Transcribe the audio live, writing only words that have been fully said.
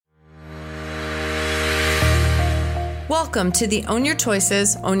Welcome to the Own Your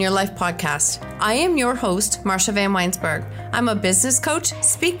Choices, Own Your Life podcast. I am your host, Marsha Van Weinsberg. I'm a business coach,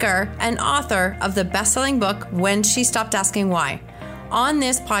 speaker, and author of the best-selling book, When She Stopped Asking Why. On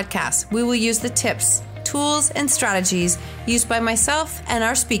this podcast, we will use the tips, tools, and strategies used by myself and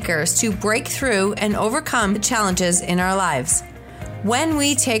our speakers to break through and overcome the challenges in our lives. When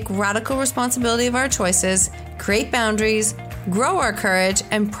we take radical responsibility of our choices, create boundaries, grow our courage,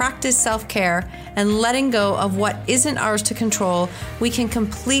 and practice self-care and letting go of what isn't ours to control, we can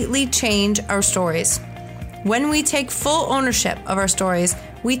completely change our stories. When we take full ownership of our stories,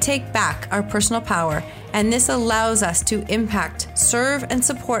 we take back our personal power, and this allows us to impact, serve, and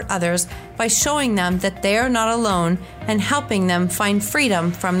support others by showing them that they are not alone and helping them find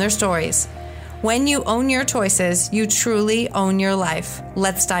freedom from their stories. When you own your choices, you truly own your life.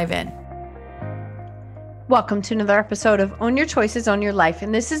 Let's dive in. Welcome to another episode of Own Your Choices, Own Your Life.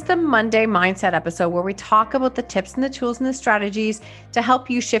 And this is the Monday Mindset episode where we talk about the tips and the tools and the strategies to help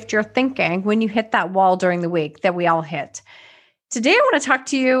you shift your thinking when you hit that wall during the week that we all hit. Today, I want to talk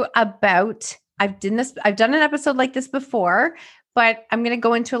to you about, I've done an episode like this before, but I'm going to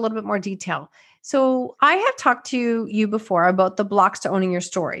go into a little bit more detail. So I have talked to you before about the blocks to owning your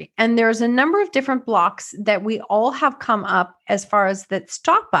story. And there's a number of different blocks that we all have come up as far as that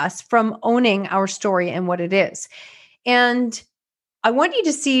stop us from owning our story and what it is. And I want you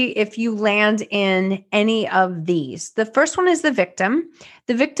to see if you land in any of these. The first one is the victim.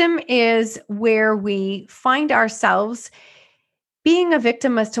 The victim is where we find ourselves being a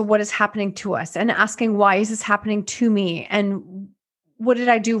victim as to what is happening to us and asking, why is this happening to me? And what did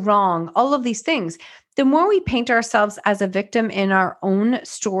I do wrong? All of these things. The more we paint ourselves as a victim in our own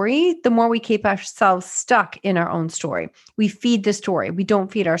story, the more we keep ourselves stuck in our own story. We feed the story. We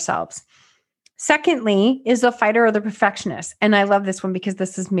don't feed ourselves. Secondly, is the fighter or the perfectionist. And I love this one because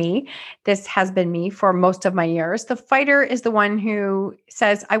this is me. This has been me for most of my years. The fighter is the one who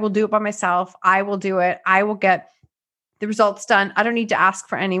says, I will do it by myself. I will do it. I will get the results done. I don't need to ask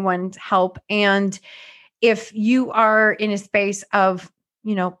for anyone's help. And if you are in a space of,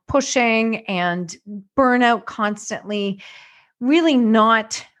 pushing and burnout constantly, really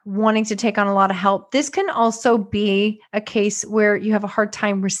not wanting to take on a lot of help, this can also be a case where you have a hard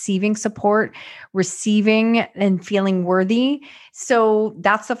time receiving support, receiving and feeling worthy. So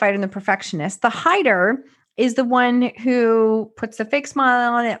that's the fighter and the perfectionist. The hider is the one who puts a fake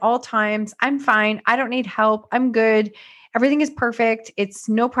smile on at all times. I'm fine. I don't need help. I'm good. Everything is perfect. It's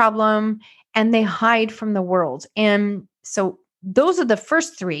no problem. And they hide from the world. And so those are the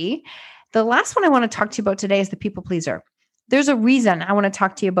first three. The last one I want to talk to you about today is the people pleaser. There's a reason I want to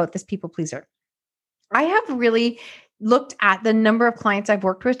talk to you about this people pleaser. I have really looked at the number of clients I've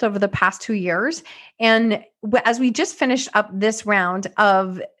worked with over the past 2 years. And as we just finished up this round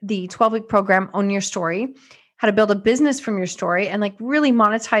of the 12-week program, Own Your Story, how to build a business from your story and really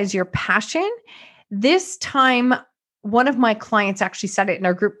monetize your passion. This time, one of my clients actually said it in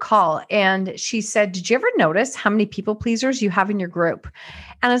our group call. And she said, did you ever notice how many people pleasers you have in your group?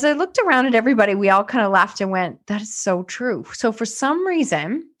 And as I looked around at everybody, we all kind of laughed and went, that is so true. So for some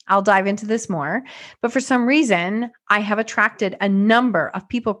reason, I'll dive into this more, but for some reason, I have attracted a number of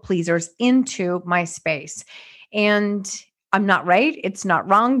people pleasers into my space. And I'm not right. It's not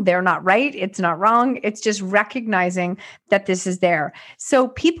wrong. They're not right. It's not wrong. It's just recognizing that this is there. So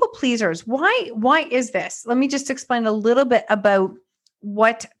people pleasers, why is this? Let me just explain a little bit about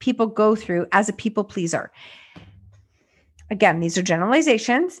what people go through as a people pleaser. Again, these are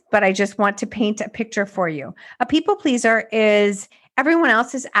generalizations, but I just want to paint a picture for you. A people pleaser is everyone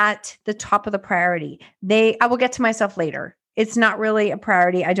else is at the top of the priority. I will get to myself later. It's not really a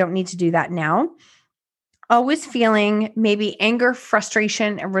priority. I don't need to do that now. Always feeling maybe anger,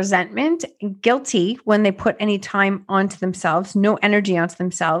 frustration, and resentment, and guilty when they put any time onto themselves, no energy onto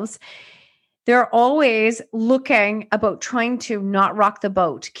themselves. They're always looking about trying to not rock the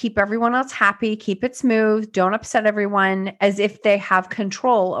boat, keep everyone else happy, keep it smooth, don't upset everyone, as if they have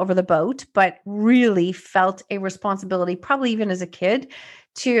control over the boat, but really felt a responsibility, probably even as a kid,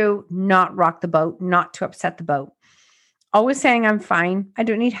 to not rock the boat, not to upset the boat. Always saying, I'm fine, I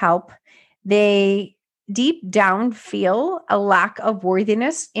don't need help. They deep down feel a lack of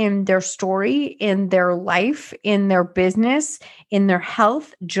worthiness in their story, in their life, in their business, in their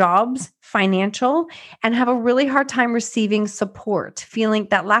health, jobs, financial, and have a really hard time receiving support, feeling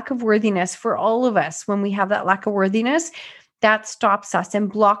that lack of worthiness for all of us. When we have that lack of worthiness, that stops us and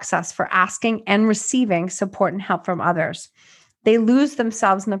blocks us for asking and receiving support and help from others. They lose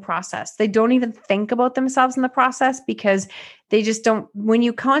themselves in the process. They don't even think about themselves in the process because they just don't. When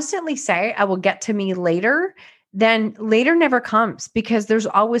you constantly say, I will get to me later, then later never comes because there's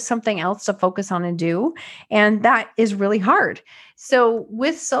always something else to focus on and do. And that is really hard. So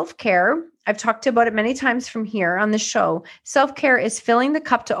with self-care, I've talked about it many times from here on the show. Self-care is filling the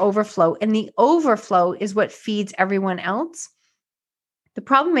cup to overflow, and the overflow is what feeds everyone else. The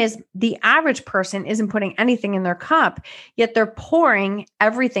problem is the average person isn't putting anything in their cup, yet they're pouring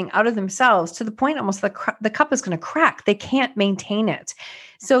everything out of themselves to the point almost the cup is going to crack. They can't maintain it.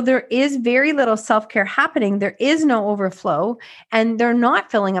 So there is very little self-care happening. There is no overflow, and they're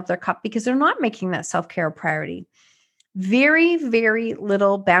not filling up their cup because they're not making that self-care a priority. Very, very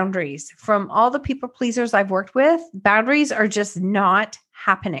little boundaries. From all the people pleasers I've worked with, boundaries are just not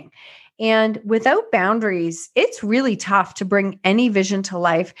happening. And without boundaries, it's really tough to bring any vision to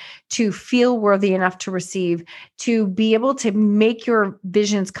life, to feel worthy enough to receive, to be able to make your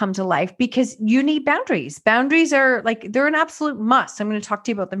visions come to life, because you need boundaries. Boundaries are they're an absolute must. I'm going to talk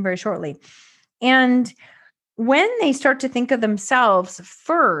to you about them very shortly. And when they start to think of themselves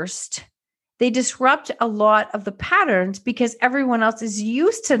first, they disrupt a lot of the patterns because everyone else is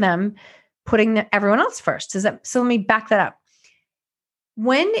used to them putting everyone else first. So let me back that up.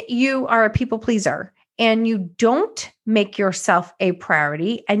 When you are a people pleaser and you don't make yourself a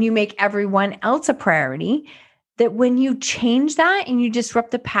priority and you make everyone else a priority, that when you change that and you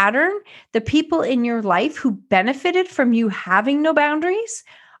disrupt the pattern, the people in your life who benefited from you having no boundaries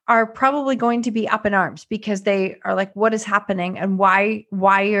are probably going to be up in arms because they are like, what is happening? And why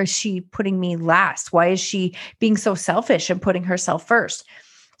is she putting me last? Why is she being so selfish and putting herself first?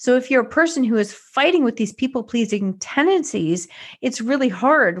 So if you're a person who is fighting with these people-pleasing tendencies, it's really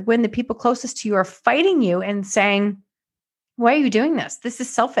hard when the people closest to you are fighting you and saying, why are you doing this? This is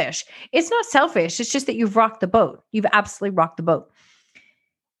selfish. It's not selfish. It's just that you've rocked the boat. You've absolutely rocked the boat.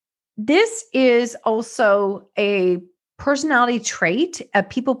 This is also a personality trait, a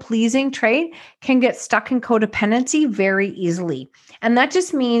people-pleasing trait can get stuck in codependency very easily. And that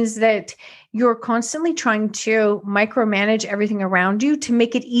just means that you're constantly trying to micromanage everything around you to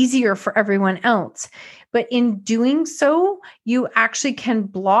make it easier for everyone else. But in doing so, you actually can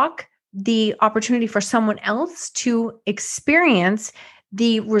block the opportunity for someone else to experience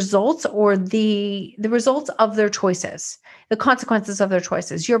the results or the results of their choices, the consequences of their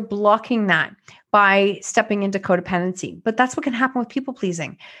choices. You're blocking that by stepping into codependency. But that's what can happen with people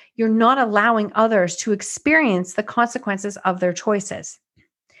pleasing. You're not allowing others to experience the consequences of their choices,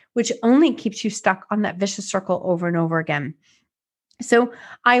 which only keeps you stuck on that vicious circle over and over again. So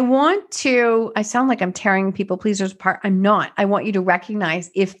I sound like I'm tearing people pleasers apart. I'm not. I want you to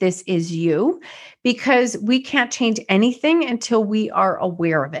recognize if this is you, because we can't change anything until we are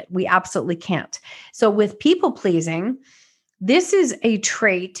aware of it. We absolutely can't. So with people pleasing, this is a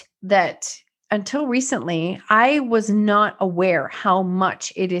trait that until recently, I was not aware how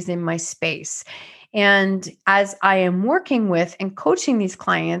much it is in my space. And as I am working with and coaching these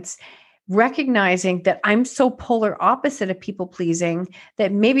clients, recognizing that I'm so polar opposite of people pleasing,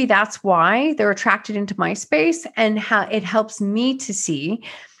 that maybe that's why they're attracted into my space, and how it helps me to see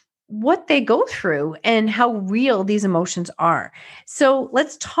what they go through and how real these emotions are. So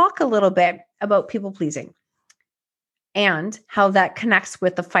let's talk a little bit about people pleasing and how that connects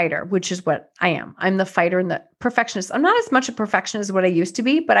with the fighter, which is what I am. I'm the fighter and the perfectionist. I'm not as much a perfectionist as what I used to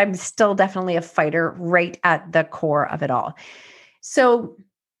be, but I'm still definitely a fighter right at the core of it all. So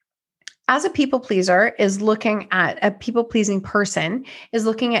as a people pleaser is looking at a people pleasing person is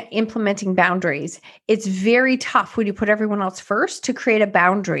looking at implementing boundaries. It's very tough when you put everyone else first to create a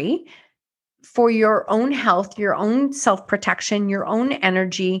boundary for your own health, your own self-protection, your own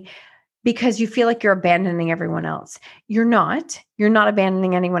energy, because you feel like you're abandoning everyone else. You're not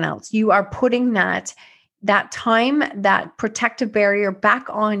abandoning anyone else. You are putting that time, that protective barrier back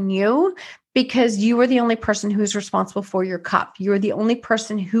on you, because you are the only person who's responsible for your cup. You're the only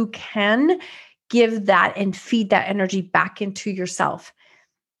person who can give that and feed that energy back into yourself.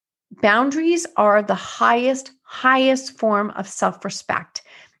 Boundaries are the highest form of self-respect.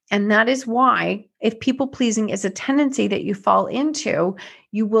 And that is why if people pleasing is a tendency that you fall into,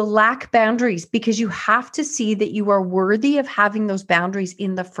 you will lack boundaries, because you have to see that you are worthy of having those boundaries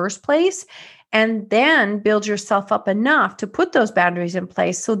in the first place, and then build yourself up enough to put those boundaries in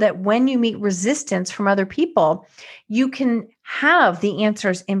place so that when you meet resistance from other people, you can have the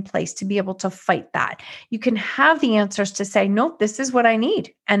answers in place to be able to fight that. You can have the answers to say, nope, this is what I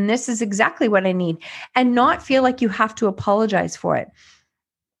need. And this is exactly what I need, and not feel like you have to apologize for it.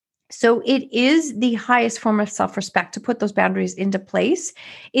 So it is the highest form of self-respect to put those boundaries into place.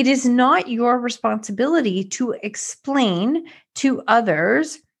 It is not your responsibility to explain to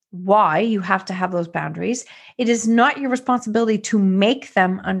others why you have to have those boundaries. It is not your responsibility to make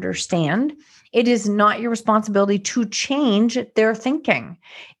them understand. It is not your responsibility to change their thinking.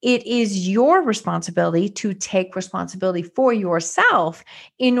 It is your responsibility to take responsibility for yourself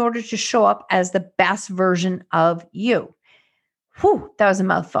in order to show up as the best version of you. Whew, that was a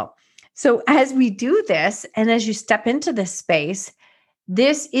mouthful. So as we do this, and as you step into this space,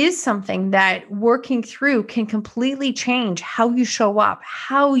 this is something that working through can completely change how you show up,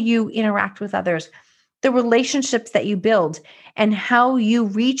 how you interact with others, the relationships that you build, and how you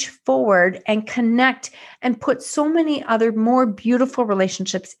reach forward and connect and put so many other more beautiful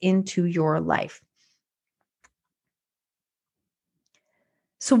relationships into your life.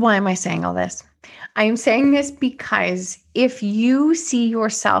 So, why am I saying all this? I am saying this because if you see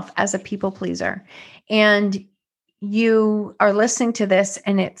yourself as a people pleaser and you are listening to this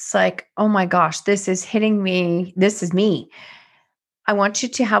and it's like, oh my gosh, this is hitting me. This is me. I want you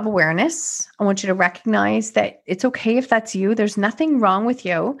to have awareness. I want you to recognize that it's okay if that's you. There's nothing wrong with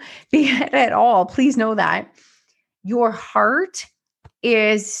you at all. Please know that your heart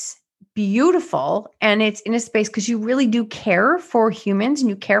is beautiful and it's in a space because you really do care for humans and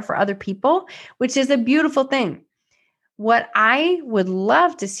you care for other people, which is a beautiful thing. What I would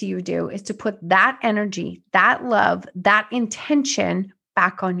love to see you do is to put that energy, that love, that intention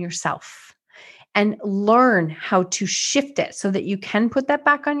back on yourself and learn how to shift it so that you can put that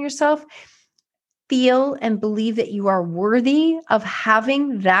back on yourself. Feel and believe that you are worthy of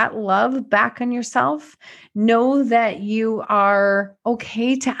having that love back on yourself. Know that you are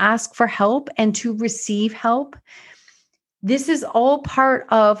okay to ask for help and to receive help. This is all part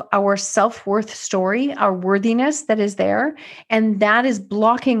of our self-worth story, our worthiness that is there. And that is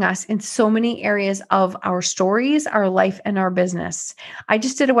blocking us in so many areas of our stories, our life, and our business. I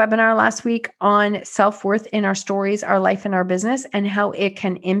just did a webinar last week on self-worth in our stories, our life, and our business, and how it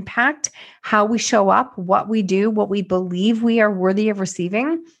can impact how we show up, what we do, what we believe we are worthy of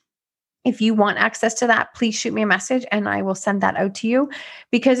receiving. If you want access to that, please shoot me a message and I will send that out to you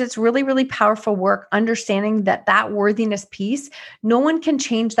because it's really, really powerful work understanding that worthiness piece, no one can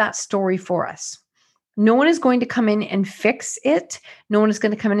change that story for us. No one is going to come in and fix it. No one is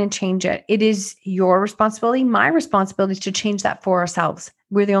going to come in and change it. It is your responsibility, my responsibility to change that for ourselves.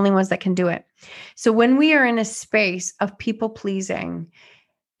 We're the only ones that can do it. So when we are in a space of people pleasing,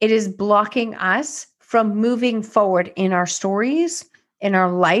 it is blocking us from moving forward in our stories, in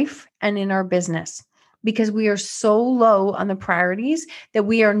our life, and in our business because we are so low on the priorities that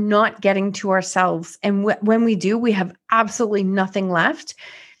we are not getting to ourselves. And when we do, we have absolutely nothing left.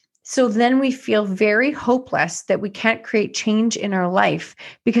 So then we feel very hopeless that we can't create change in our life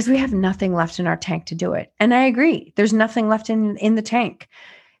because we have nothing left in our tank to do it. And I agree, there's nothing left in the tank.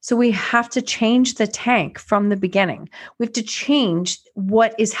 So we have to change the tank from the beginning. We have to change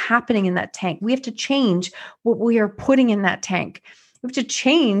what is happening in that tank. We have to change what we are putting in that tank. We have to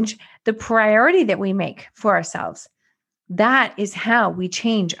change the priority that we make for ourselves. That is how we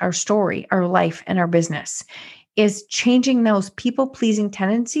change our story, our life, and our business, is changing those people-pleasing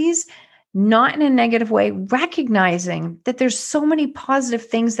tendencies, not in a negative way, recognizing that there's so many positive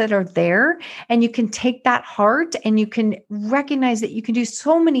things that are there, and you can take that heart and you can recognize that you can do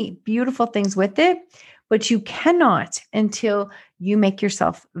so many beautiful things with it, but you cannot until you make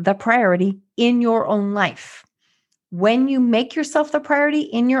yourself the priority in your own life. When you make yourself the priority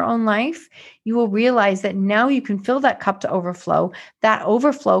in your own life, you will realize that now you can fill that cup to overflow. That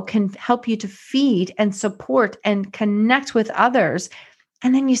overflow can help you to feed and support and connect with others.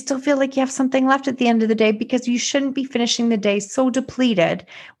 And then you still feel like you have something left at the end of the day because you shouldn't be finishing the day so depleted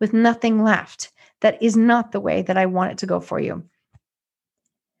with nothing left. That is not the way that I want it to go for you.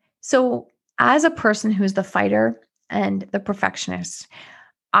 So, as a person who's the fighter and the perfectionist,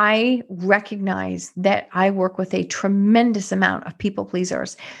 I recognize that I work with a tremendous amount of people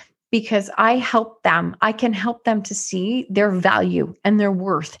pleasers because I can help them to see their value and their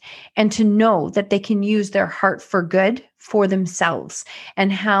worth and to know that they can use their heart for good for themselves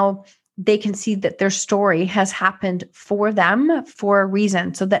and how they can see that their story has happened for them for a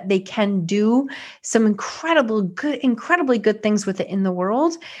reason so that they can do some incredibly good things with it in the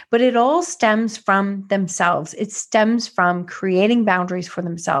world. But it all stems from themselves. It stems from creating boundaries for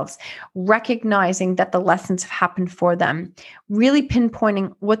themselves, recognizing that the lessons have happened for them, really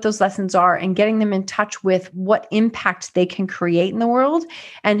pinpointing what those lessons are and getting them in touch with what impact they can create in the world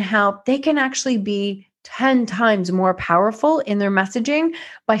and how they can actually be 10 times more powerful in their messaging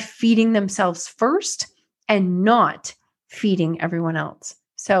by feeding themselves first and not feeding everyone else.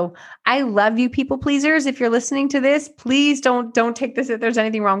 So I love you, people pleasers. If you're listening to this, please don't take this if there's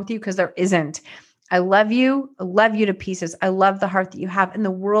anything wrong with you, because there isn't. I love you. I love you to pieces. I love the heart that you have, and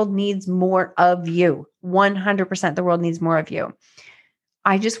the world needs more of you. 100% the world needs more of you.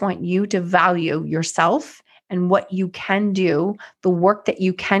 I just want you to value yourself and what you can do, the work that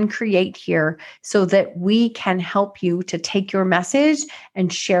you can create here, so that we can help you to take your message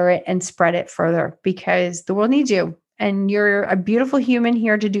and share it and spread it further, because the world needs you and you're a beautiful human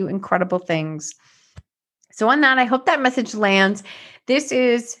here to do incredible things. So on that, I hope that message lands.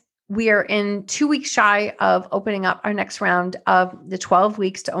 We are in 2 weeks shy of opening up our next round of the 12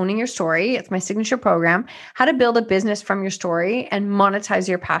 weeks to owning your story. It's my signature program, how to build a business from your story and monetize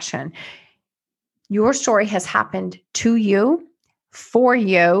your passion. Your story has happened to you, for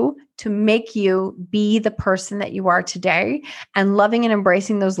you, to make you be the person that you are today. And loving and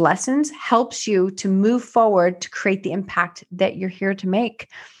embracing those lessons helps you to move forward to create the impact that you're here to make.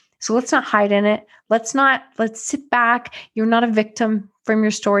 So let's not hide in it. Let's sit back. You're not a victim from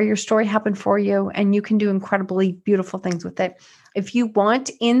your story. Your story happened for you, and you can do incredibly beautiful things with it. If you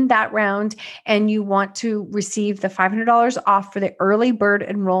want in that round and you want to receive the $500 off for the early bird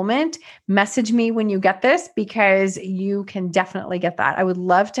enrollment, message me when you get this, because you can definitely get that. I would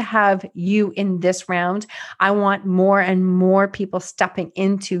love to have you in this round. I want more and more people stepping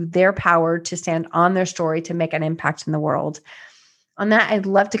into their power to stand on their story to make an impact in the world. On that, I'd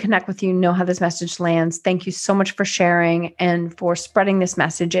love to connect with you, know how this message lands. Thank you so much for sharing and for spreading this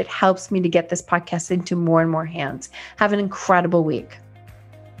message. It helps me to get this podcast into more and more hands. Have an incredible week.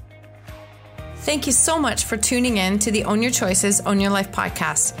 Thank you so much for tuning in to the Own Your Choices, Own Your Life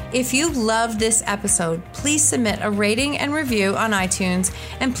podcast. If you loved this episode, please submit a rating and review on iTunes,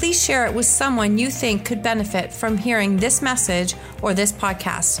 and please share it with someone you think could benefit from hearing this message or this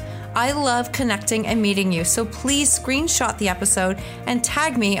podcast. I love connecting and meeting you, so please screenshot the episode and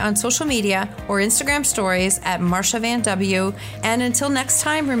tag me on social media or Instagram stories at Marsha Van W. And until next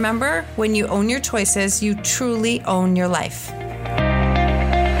time, remember, when you own your choices, you truly own your life.